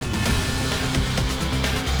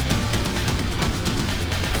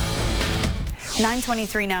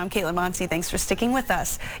9:23 now. I'm Caitlin Monty. Thanks for sticking with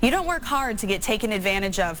us. You don't work hard to get taken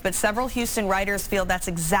advantage of, but several Houston writers feel that's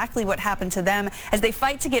exactly what happened to them as they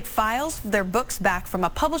fight to get files of their books back from a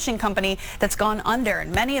publishing company that's gone under,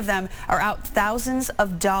 and many of them are out thousands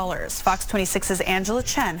of dollars. Fox 26's Angela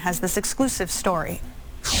Chen has this exclusive story.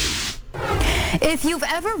 If you've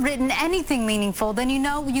ever written anything meaningful, then you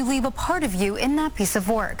know you leave a part of you in that piece of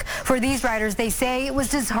work. For these writers, they say it was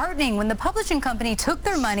disheartening when the publishing company took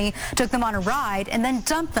their money, took them on a ride, and then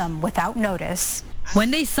dumped them without notice.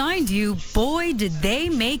 When they signed you, boy, did they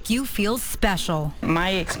make you feel special.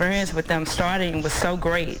 My experience with them starting was so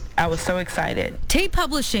great. I was so excited. Tate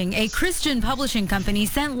Publishing, a Christian publishing company,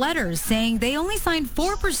 sent letters saying they only signed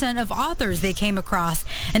 4% of authors they came across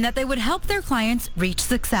and that they would help their clients reach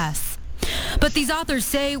success. But these authors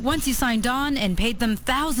say once you signed on and paid them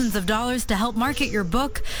thousands of dollars to help market your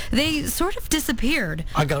book, they sort of disappeared.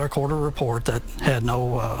 I got a quarter report that had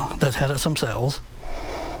that had some sales,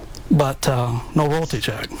 but no royalty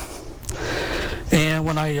check. And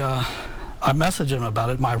when I messaged him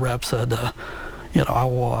about it, my rep said,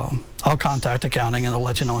 I'll contact accounting and I'll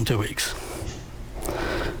let you know in 2 weeks.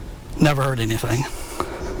 Never heard anything.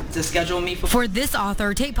 To schedule me for this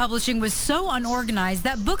author, Tate Publishing was so unorganized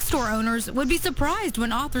that bookstore owners would be surprised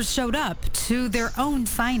when authors showed up to their own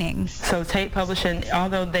signing. So Tate Publishing,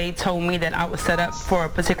 although they told me that I was set up for a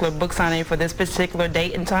particular book signing for this particular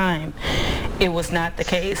date and time, it was not the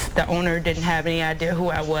case. The owner didn't have any idea who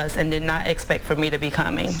I was and did not expect for me to be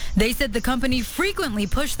coming. They said the company frequently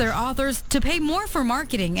pushed their authors to pay more for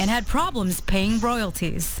marketing and had problems paying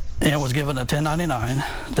royalties. And it was given a 1099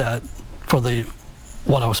 that for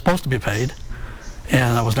what I was supposed to be paid,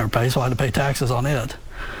 and I was never paid, so I had to pay taxes on it.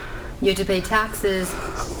 You had to pay taxes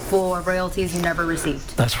for royalties you never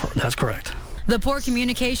received. That's correct. The poor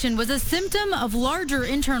communication was a symptom of larger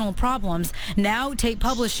internal problems. Now, Tate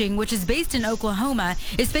Publishing, which is based in Oklahoma,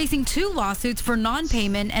 is facing 2 lawsuits for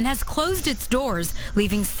non-payment and has closed its doors,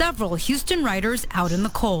 leaving several Houston writers out in the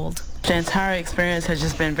cold. The entire experience has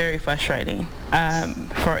just been very frustrating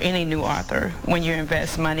for any new author when you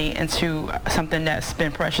invest money into something that's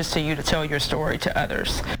been precious to you to tell your story to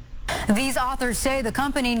others. These authors say the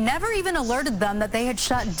company never even alerted them that they had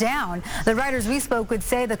shut down. The writers we spoke with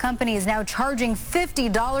say the company is now charging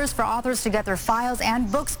 $50 for authors to get their files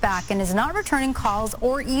and books back and is not returning calls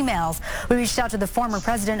or emails. We reached out to the former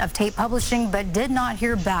president of Tate Publishing but did not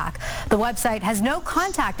hear back. The website has no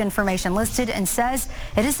contact information listed and says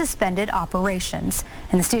it has suspended operations.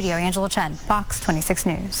 In the studio, Angela Chen, Fox 26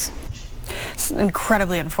 News. It's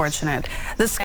incredibly unfortunate.